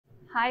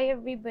Hi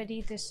everybody,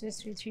 this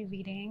is 3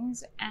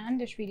 readings, and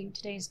this reading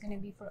today is going to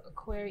be for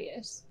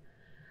Aquarius.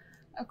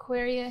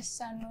 Aquarius,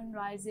 Sun, Moon,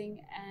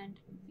 Rising, and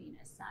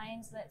Venus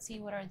signs. Let's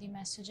see what are the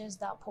messages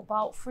that pop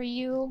out for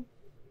you.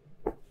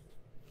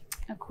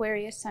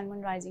 Aquarius, Sun,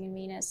 Moon, Rising, and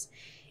Venus.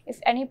 If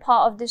any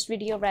part of this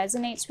video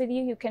resonates with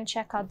you, you can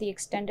check out the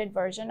extended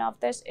version of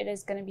this. It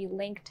is going to be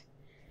linked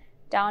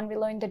down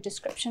below in the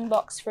description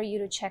box for you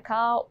to check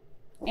out.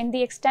 In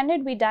the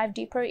extended, we dive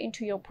deeper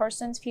into your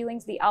person's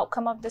feelings, the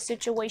outcome of the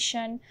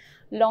situation,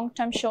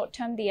 long-term,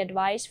 short-term, the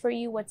advice for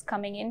you, what's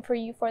coming in for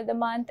you for the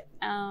month,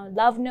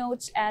 love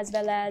notes, as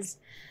well as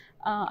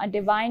a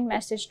divine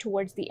message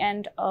towards the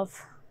end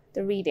of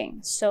the reading.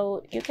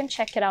 So you can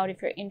check it out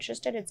if you're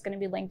interested. It's going to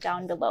be linked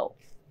down below.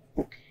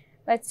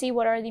 Let's see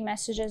what are the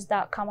messages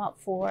that come up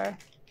for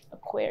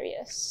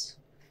Aquarius.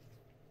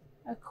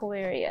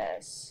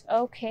 Aquarius.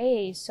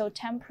 Okay, so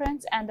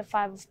Temperance and the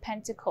Five of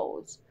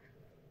Pentacles.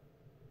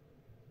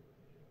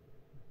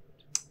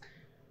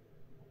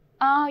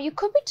 You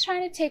could be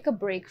trying to take a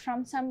break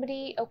from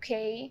somebody,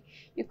 okay?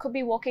 You could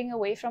be walking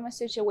away from a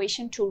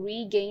situation to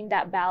regain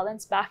that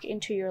balance back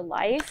into your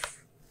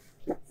life.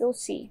 You'll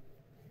see.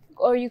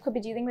 Or you could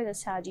be dealing with a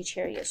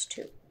Sagittarius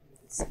too.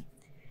 Let's see.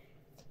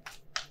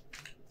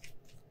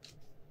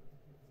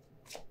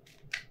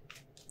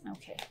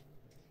 Okay.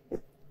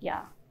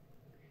 Yeah.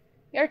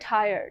 You're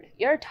tired.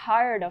 You're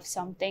tired of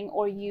something,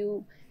 or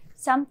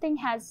something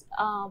has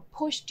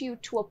pushed you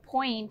to a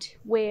point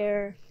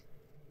where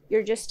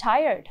you're just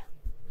tired.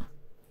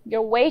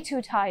 You're way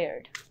too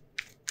tired.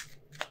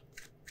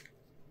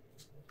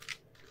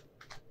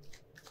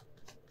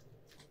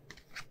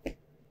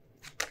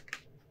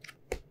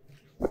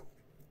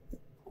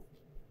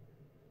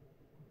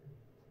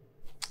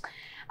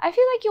 I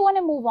feel like you want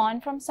to move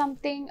on from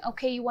something,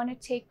 okay? You want to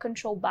take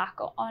control back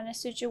on a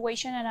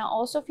situation, and I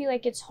also feel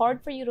like it's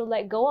hard for you to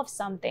let go of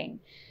something.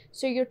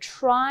 So you're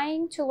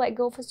trying to let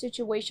go of a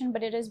situation,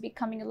 but it is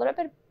becoming a little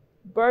bit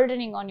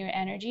burdening on your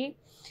energy.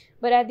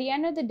 But at the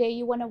end of the day,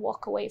 you want to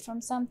walk away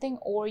from something,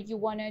 or you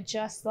want to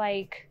just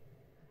like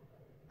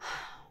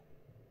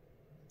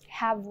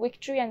have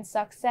victory and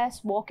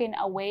success walking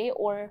away,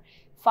 or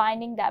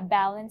finding that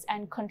balance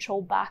and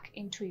control back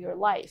into your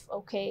life,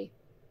 okay?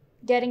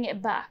 Getting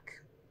it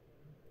back.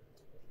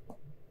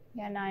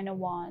 Yeah, Nine of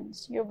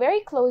Wands. You're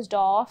very closed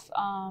off.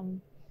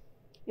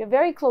 You're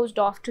very closed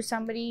off to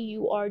somebody.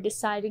 You are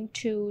deciding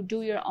to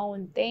do your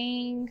own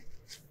thing.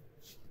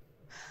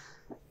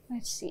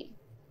 Let's see.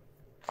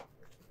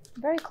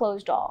 Very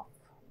closed off.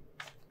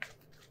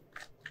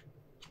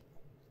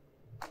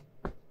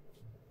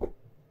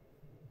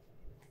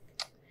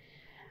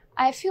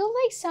 I feel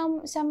like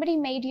somebody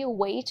made you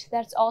wait.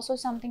 That's also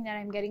something that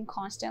I'm getting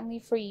constantly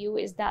for you,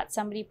 is that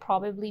somebody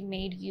probably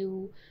made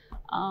you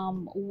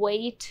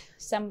wait.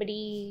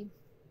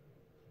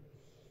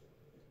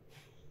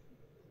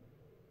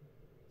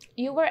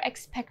 You were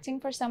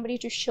expecting for somebody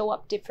to show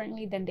up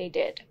differently than they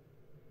did.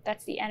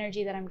 That's the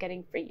energy that I'm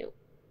getting for you.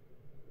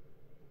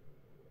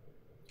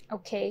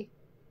 Okay.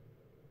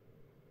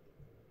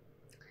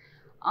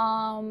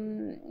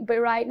 But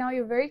right now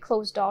you're very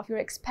closed off. You're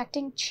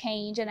expecting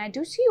change, and I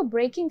do see you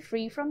breaking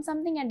free from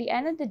something. At the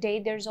end of the day,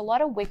 there's a lot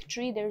of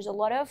victory. There's a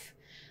lot of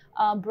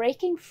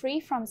breaking free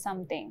from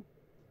something.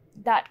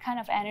 That kind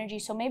of energy.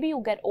 So maybe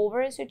you'll get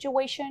over a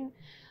situation,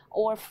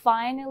 or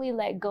finally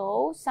let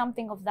go,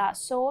 something of that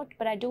sort.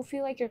 But I do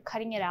feel like you're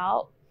cutting it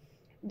out.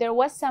 There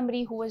was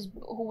somebody who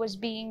was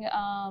being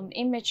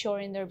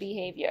immature in their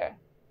behavior.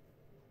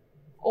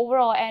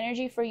 Overall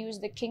energy for you is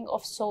the King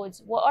of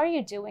Swords. What are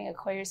you doing,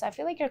 Aquarius? I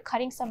feel like you're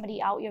cutting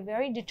somebody out. You're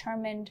very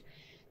determined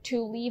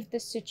to leave the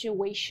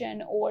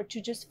situation, or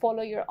to just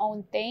follow your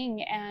own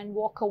thing and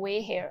walk away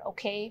here,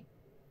 okay?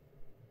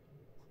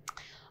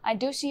 I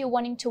do see you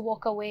wanting to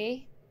walk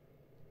away.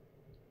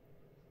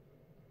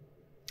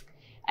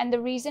 And the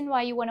reason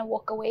why you want to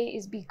walk away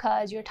is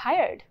because you're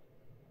tired.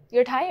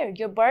 You're tired.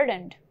 You're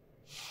burdened.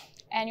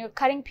 And you're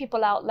cutting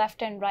people out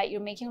left and right.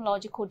 You're making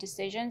logical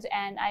decisions.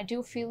 And I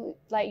do feel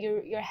like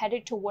you're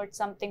headed towards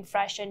something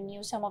fresh and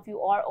new. Some of you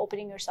are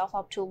opening yourself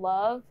up to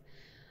love.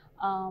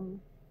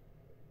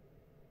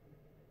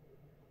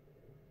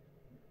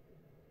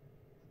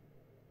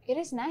 It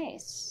is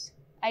nice.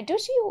 I do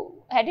see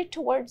you headed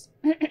towards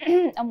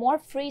a more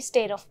free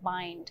state of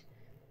mind.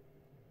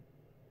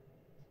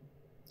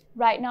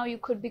 Right now, you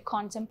could be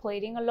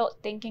contemplating a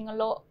lot, thinking a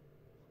lot.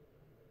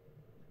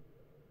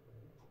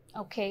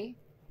 Okay.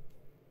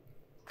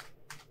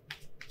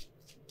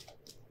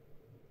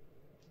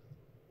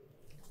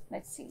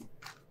 Let's see.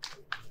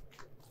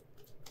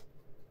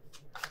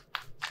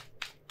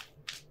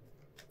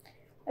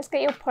 Let's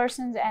get your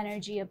person's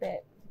energy a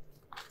bit.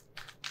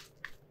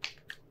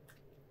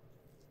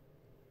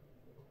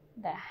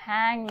 The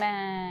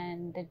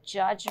Hangman, the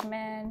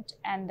Judgment,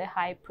 and the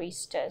High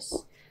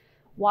Priestess.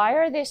 Why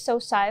are they so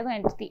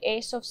silent? The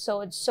Ace of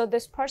Swords. So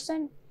this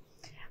person,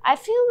 I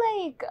feel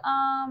like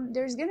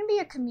there's going to be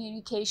a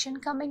communication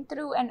coming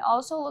through, and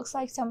also looks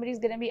like somebody's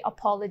going to be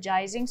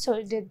apologizing.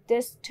 So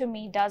this to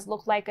me does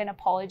look like an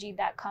apology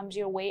that comes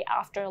your way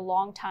after a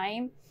long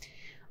time.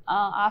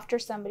 after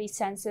somebody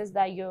senses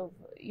that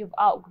you've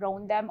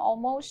outgrown them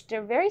almost.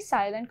 They're very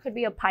silent. Could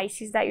be a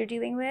Pisces that you're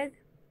dealing with.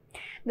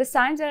 The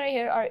signs that are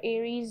here are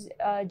Aries,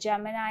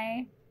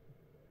 Gemini,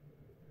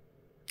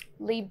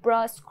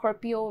 Libra,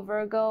 Scorpio,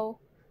 Virgo,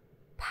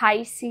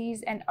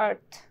 Pisces, and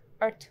Earth.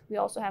 Earth, we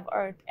also have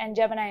Earth, and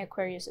Gemini,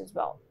 Aquarius as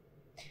well.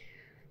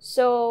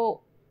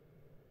 So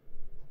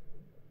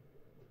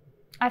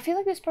I feel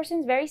like this person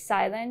is very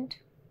silent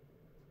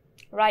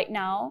right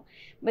now,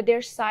 but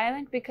they're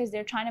silent because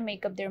they're trying to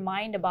make up their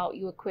mind about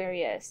you,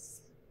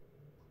 Aquarius.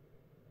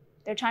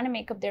 They're trying to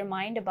make up their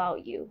mind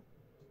about you.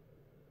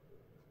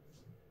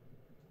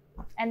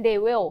 And they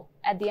will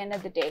at the end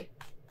of the day.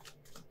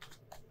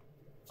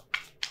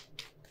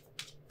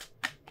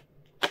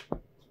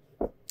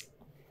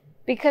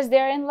 Because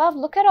they're in love.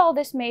 Look at all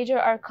this major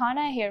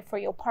arcana here for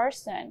your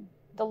person,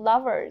 the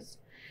Lovers.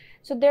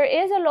 So there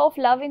is a lot of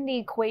love in the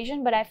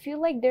equation, but I feel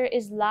like there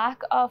is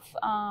lack of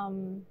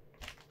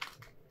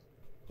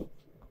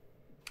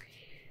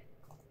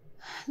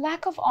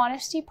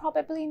honesty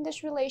probably in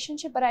this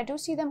relationship, but I do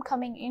see them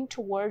coming in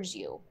towards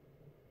you.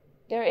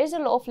 There is a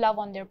lot of love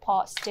on their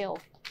part still.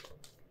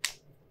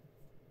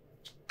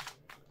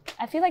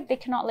 I feel like they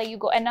cannot let you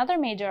go. Another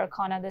major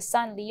arcana, the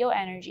Sun, Leo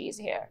energy is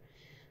here.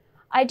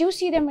 I do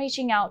see them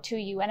reaching out to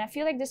you, and I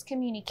feel like this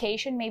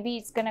communication, maybe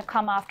it's going to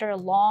come after a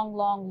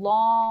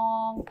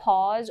long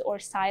pause or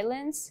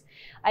silence.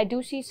 I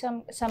do see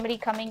somebody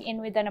coming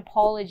in with an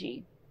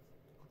apology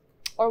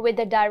or with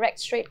a direct,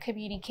 straight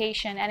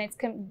communication. And it's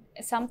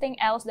something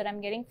else that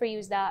I'm getting for you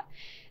is that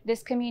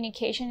this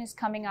communication is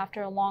coming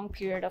after a long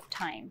period of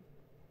time.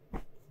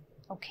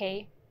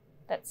 Okay?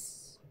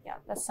 That's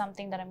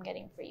something that I'm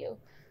getting for you.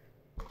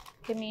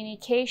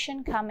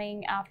 Communication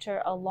coming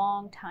after a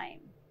long time.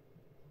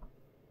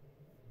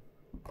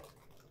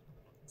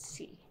 Let's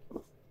see.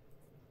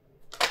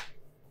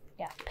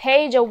 Yeah,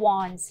 Page of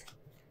Wands.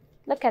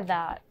 Look at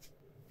that.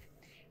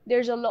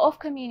 There's a lot of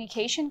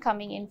communication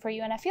coming in for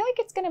you, and I feel like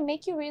it's going to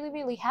make you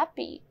really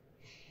happy.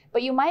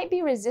 But you might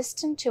be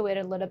resistant to it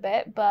a little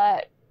bit,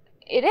 but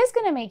it is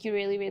going to make you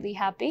really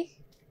happy.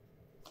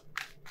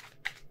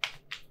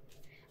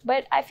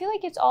 But I feel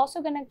like it's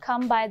also going to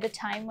come by the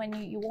time when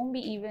you won't be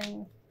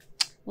even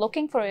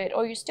looking for it,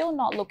 or you're still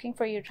not looking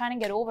for it. You're trying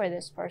to get over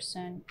this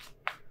person.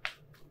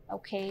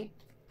 Okay.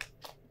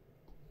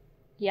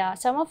 Yeah,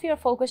 some of you are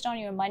focused on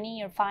your money,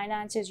 your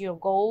finances, your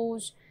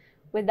goals.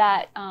 With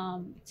that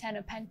Ten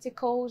of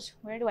Pentacles,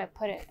 where do I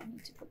put it? I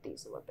need to put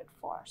these a little bit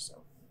far,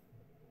 so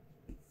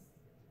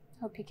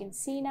hope you can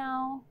see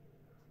now.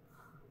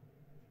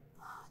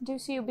 Do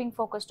see you being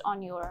focused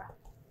on your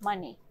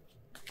money,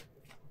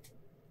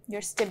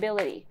 your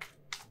stability.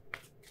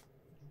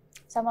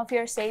 Some of you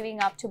are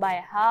saving up to buy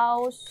a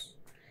house,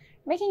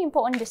 making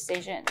important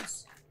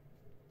decisions.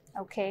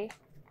 Okay.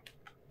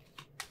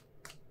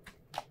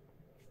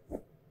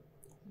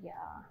 Yeah.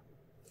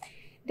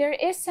 There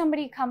is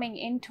somebody coming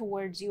in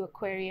towards you,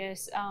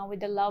 Aquarius,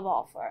 with a love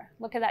offer.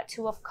 Look at that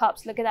Two of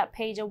Cups. Look at that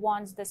Page of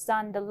Wands, the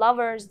Sun, the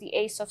Lovers, the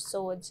Ace of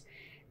Swords.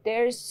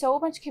 There's so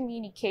much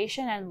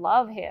communication and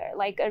love here,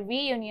 like a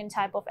reunion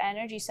type of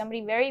energy.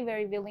 Somebody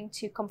very willing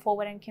to come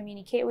forward and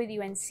communicate with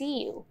you and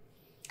see you.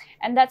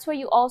 And that's what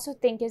you also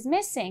think is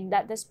missing,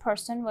 that this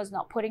person was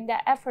not putting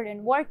that effort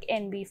and work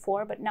in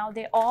before, but now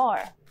they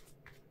are.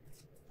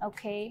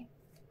 Okay.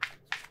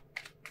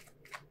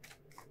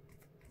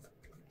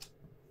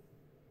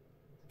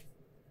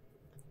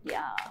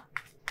 Yeah.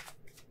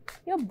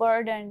 You're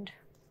burdened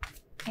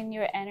in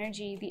your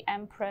energy, the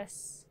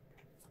Empress.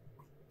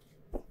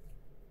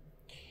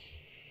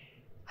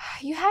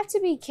 You have to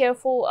be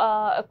careful,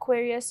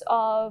 Aquarius,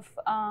 of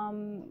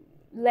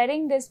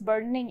letting this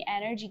burdening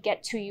energy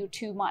get to you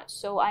too much.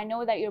 So I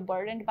know that you're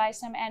burdened by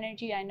some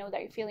energy. I know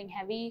that you're feeling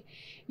heavy.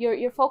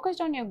 You're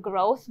focused on your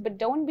growth, but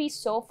don't be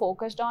so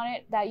focused on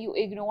it that you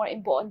ignore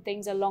important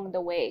things along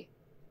the way.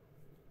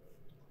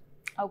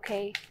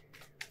 Okay.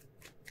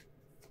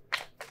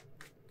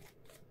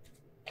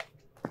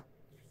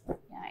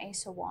 Yeah,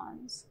 Ace of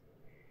Wands.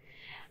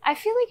 I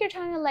feel like you're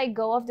trying to let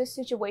go of this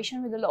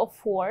situation with a lot of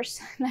force.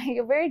 Like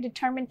you're very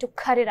determined to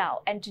cut it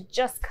out and to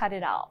just cut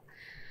it out.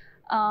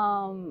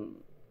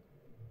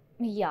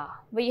 Yeah,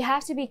 but you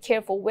have to be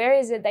careful. Where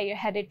is it that you're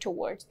headed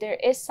towards? There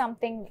is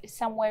something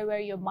somewhere where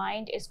your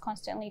mind is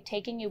constantly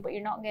taking you, but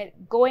you're not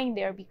going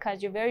there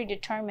because you're very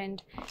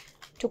determined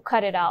to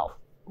cut it out.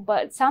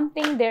 But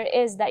something there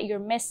is that you're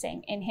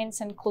missing in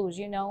hints and clues,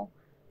 you know.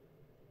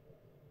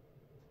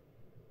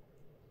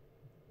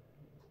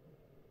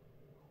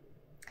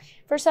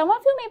 For some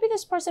of you, maybe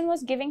this person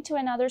was giving to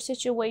another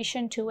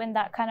situation too, and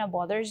that kind of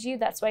bothers you.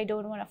 That's why you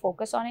don't want to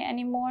focus on it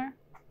anymore.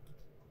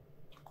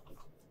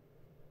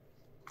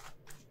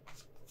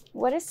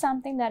 What is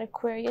something that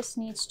Aquarius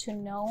needs to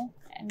know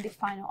and the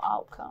final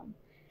outcome?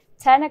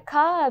 Ten of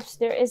Cups,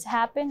 there is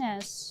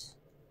happiness.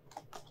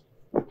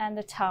 And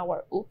the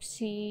Tower,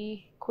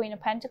 oopsie. Queen of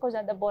Pentacles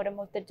at the bottom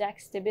of the deck,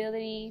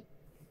 stability.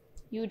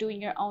 You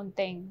doing your own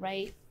thing,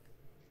 right?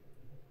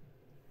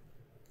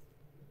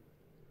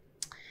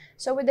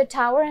 So with the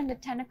Tower and the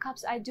Ten of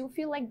Cups, I do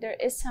feel like there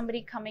is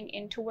somebody coming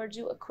in towards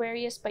you,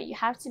 Aquarius, but you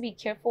have to be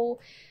careful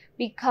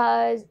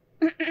because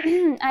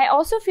I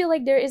also feel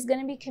like there is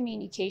going to be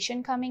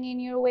communication coming in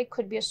your way.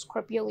 Could be a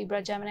Scorpio,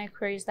 Libra, Gemini,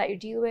 Aquarius that you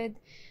deal with.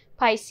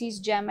 Pisces,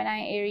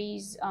 Gemini,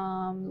 Aries,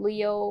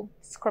 Leo,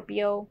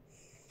 Scorpio.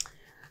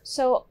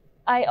 So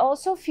I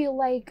also feel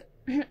like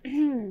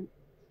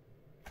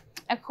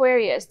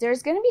Aquarius,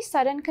 there's going to be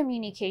sudden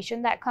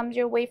communication that comes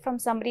your way from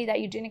somebody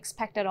that you didn't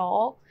expect at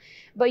all,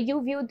 but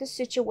you viewed the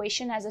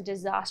situation as a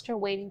disaster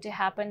waiting to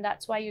happen.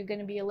 That's why you're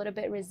going to be a little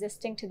bit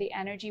resisting to the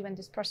energy when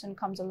this person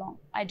comes along.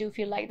 I do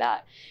feel like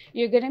that.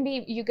 You're going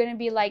to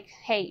be like,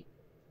 hey,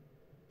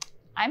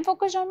 I'm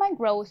focused on my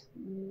growth.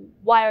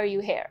 Why are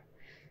you here?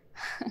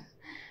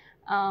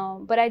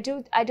 But I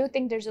do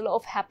think there's a lot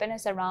of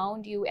happiness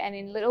around you and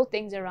in little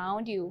things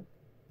around you,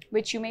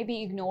 which you may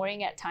be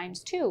ignoring at times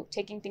too,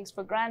 taking things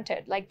for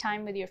granted, like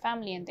time with your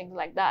family and things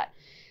like that.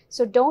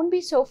 So don't be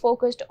so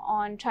focused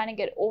on trying to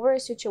get over a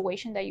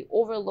situation that you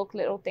overlook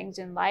little things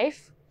in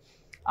life.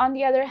 On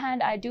the other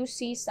hand, I do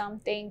see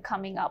something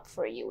coming up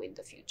for you in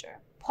the future,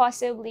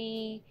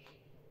 possibly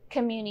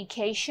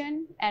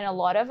communication, and a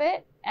lot of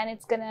it, and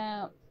it's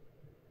gonna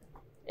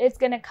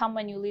come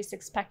when you least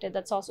expect it.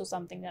 That's also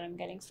something that I'm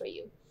getting for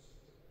you.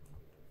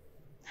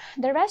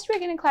 The rest we're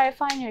going to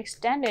clarify in your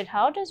extended.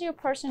 How does your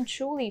person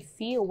truly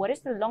feel? What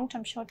is the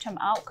long-term, short-term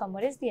outcome?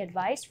 What is the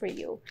advice for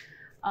you?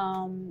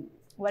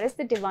 What is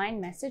the divine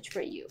message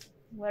for you?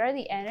 What are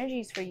the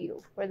energies for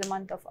you for the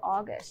month of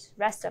August?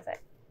 Rest of it.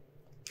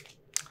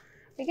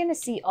 We're going to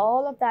see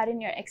all of that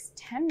in your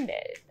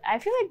extended. I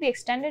feel like the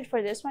extended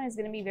for this one is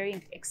going to be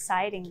very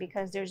exciting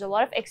because there's a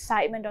lot of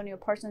excitement on your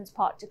person's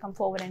part to come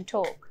forward and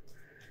talk.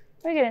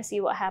 We're going to see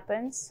what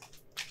happens.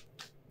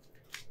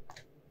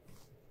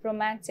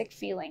 Romantic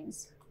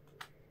feelings.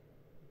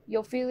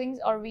 Your feelings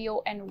are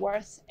real and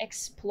worth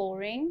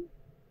exploring.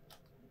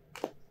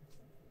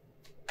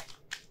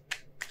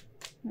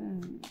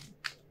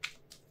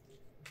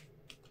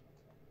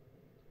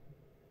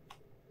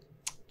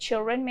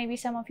 Children, maybe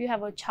some of you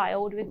have a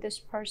child with this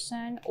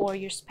person, or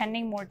you're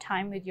spending more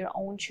time with your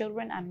own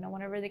children. I don't know,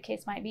 whatever the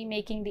case might be,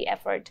 making the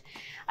effort.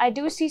 I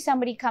do see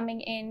somebody coming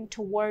in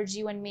towards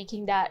you and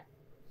making that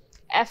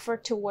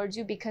effort towards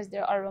you because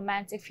there are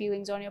romantic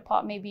feelings on your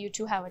part. Maybe you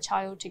two have a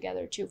child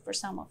together too for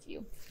some of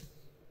you.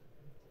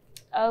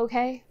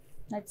 Okay,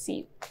 let's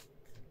see.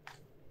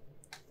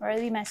 What are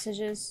the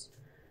messages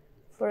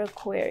for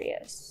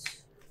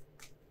Aquarius?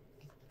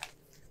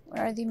 What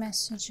are the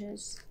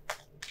messages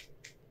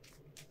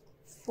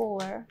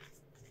for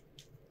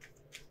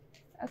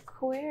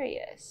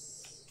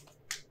Aquarius?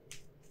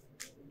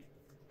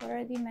 What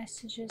are the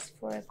messages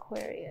for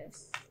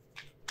Aquarius?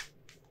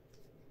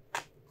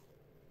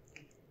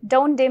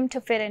 Don't dim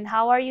to fit in.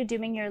 How are you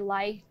dimming your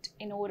light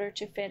in order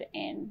to fit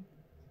in?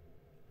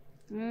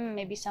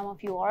 Maybe some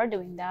of you are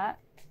doing that.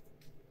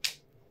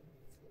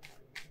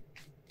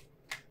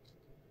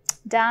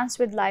 Dance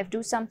with life.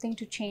 Do something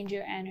to change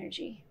your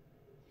energy.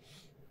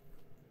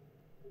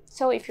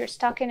 So if you're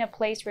stuck in a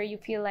place where you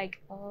feel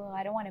like, oh,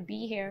 I don't want to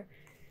be here,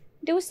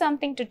 do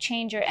something to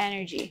change your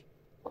energy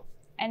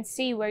and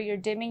see where you're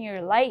dimming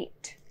your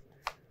light.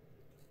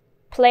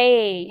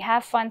 Play,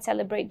 have fun,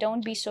 celebrate.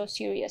 Don't be so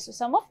serious. So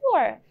some of you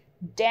are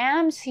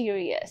damn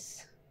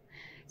serious.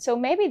 So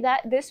maybe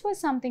this was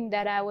something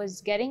that I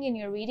was getting in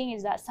your reading,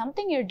 is that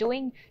something you're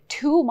doing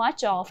too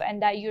much of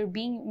and that you're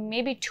being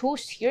maybe too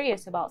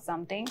serious about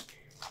something.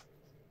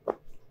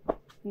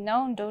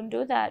 No, don't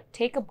do that.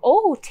 Take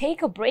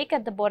a break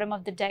at the bottom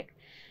of the deck.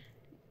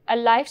 A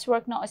life's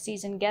work, not a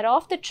season. Get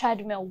off the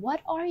treadmill.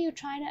 What are you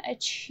trying to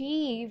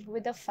achieve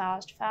with a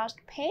fast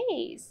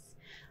pace?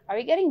 Are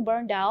you getting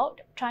burned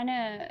out trying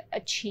to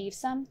achieve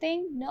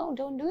something? No,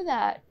 don't do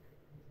that.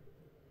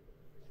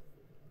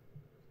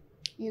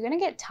 You're gonna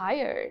get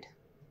tired,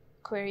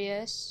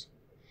 Aquarius.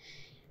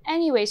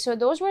 Anyway, so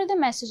those were the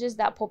messages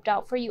that popped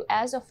out for you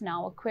as of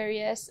now,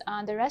 Aquarius.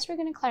 The rest we're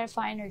going to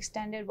clarify in your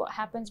extended. What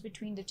happens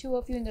between the two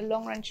of you in the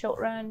long run, short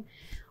run.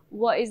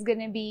 What is going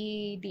to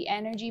be the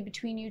energy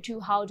between you two?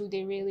 How do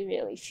they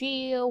really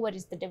feel? What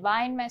is the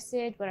divine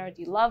message? What are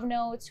the love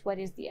notes? What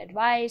is the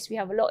advice? We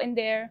have a lot in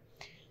there.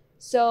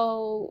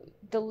 So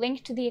the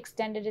link to the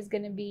extended is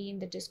going to be in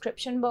the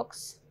description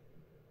box.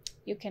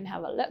 You can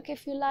have a look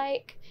if you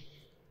like.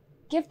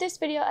 Give this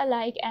video a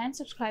like and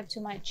subscribe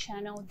to my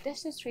channel.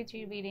 This is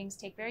 3-3 Readings.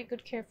 Take very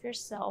good care of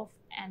yourself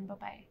and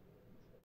bye-bye.